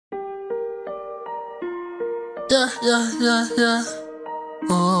Yeah, yeah, yeah, yeah.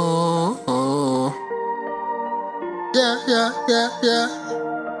 Oh, oh. Yeah, yeah, yeah, yeah.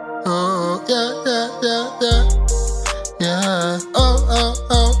 Oh, yeah, yeah, yeah, yeah. Yeah. Oh, oh,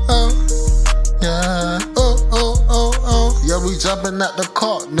 oh, oh. Yeah. Oh, oh, oh, oh. Yeah, we jumping out the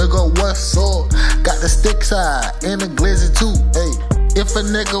car, nigga. What's up? Got the stick side and the glizzy too. Hey, if a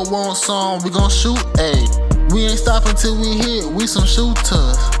nigga want some, we gon' shoot. Hey, we ain't stopping till we hit. We some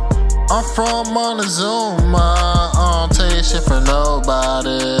shooters. I'm from Montezuma, I don't take shit from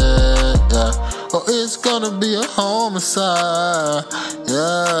nobody, yeah. Oh, it's gonna be a homicide,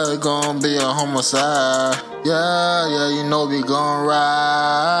 yeah, it's gonna be a homicide, yeah, yeah, you know we gon'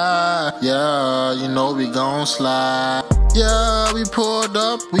 ride, yeah, you know we gon' slide. Yeah, we pulled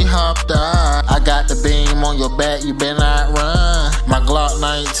up, we hopped out. I got the beam on your back, you better not run. My Glock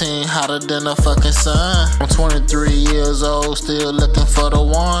 19 hotter than the fucking sun. I'm 23 years old, still looking for the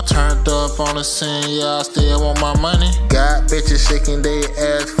one. Turned up on the scene, yeah, I still want my money. Got bitches shaking their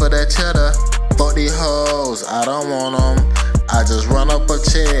ass for that cheddar. Fuck these hoes, I don't want them. I just run up a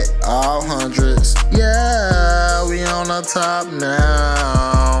check, all hundreds. Yeah, we on the top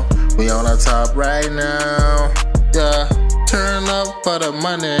now. We on the top right now. Yeah, turn up for the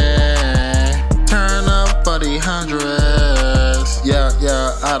money, turn up for the hundreds. Yeah,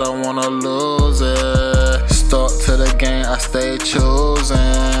 yeah, I don't wanna lose it. Stuck to the game, I stay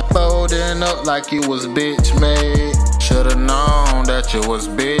choosing. Folding up like you was bitch made. Should've known that you was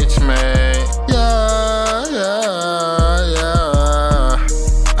bitch made. Yeah, yeah, yeah,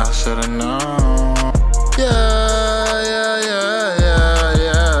 I should've known. Yeah, yeah, yeah, yeah,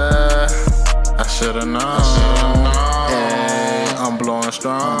 yeah, I should've known. I'm blowing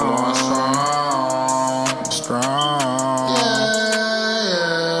strong, strong. Yeah,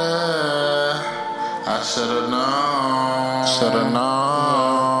 yeah. I should've known, should've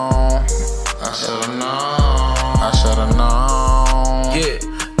known. I should've known, I should've known. Yeah,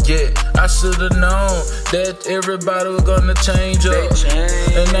 yeah, I should've known that everybody was gonna change up.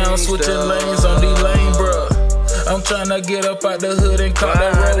 And now I'm switching lanes on D-Lane, bruh. I'm tryna get up out the hood and call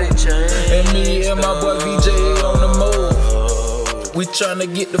that road. And me and my boy Vee Jay on the move. We tryna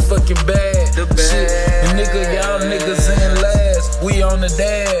get the fucking bag. Shit. And nigga, y'all niggas in last. We on the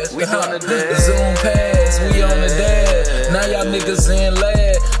dash. We on the dash. Zoom pass. We on the dash. Now y'all niggas in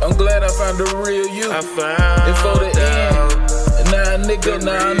last. I'm glad I found the real you. I found before the end. Now nigga,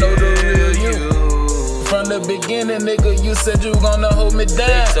 now I know the real you. From the beginning, nigga, you said you gonna hold me down.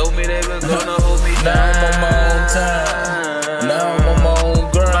 They told me they was gonna hold me down. Now I'm on my own time. Now I'm on my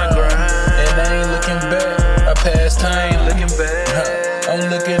own grind. And I ain't looking back. I passed time. I ain't looking back. I'm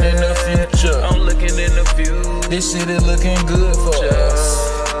looking in the future. I'm looking in the future. This shit is looking good for us.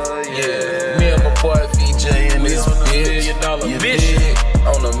 Yeah, me and my boy Vee Jay and this bitch.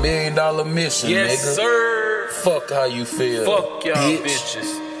 On $1 million mission, yes, nigga. Yes, sir. Fuck how you feel. Fuck y'all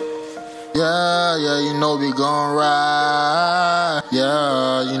bitches. Yeah, yeah, you know we gon' ride.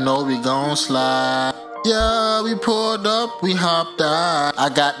 Yeah, you know we gon' slide. Yeah, we pulled up, we hopped out. I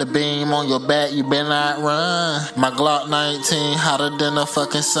got the beam on your back, you better not run. My Glock 19 hotter than the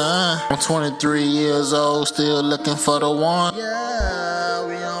fucking sun. I'm 23 years old, still looking for the one. Yeah,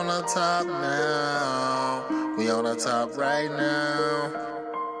 we on the top now. We on the top right now.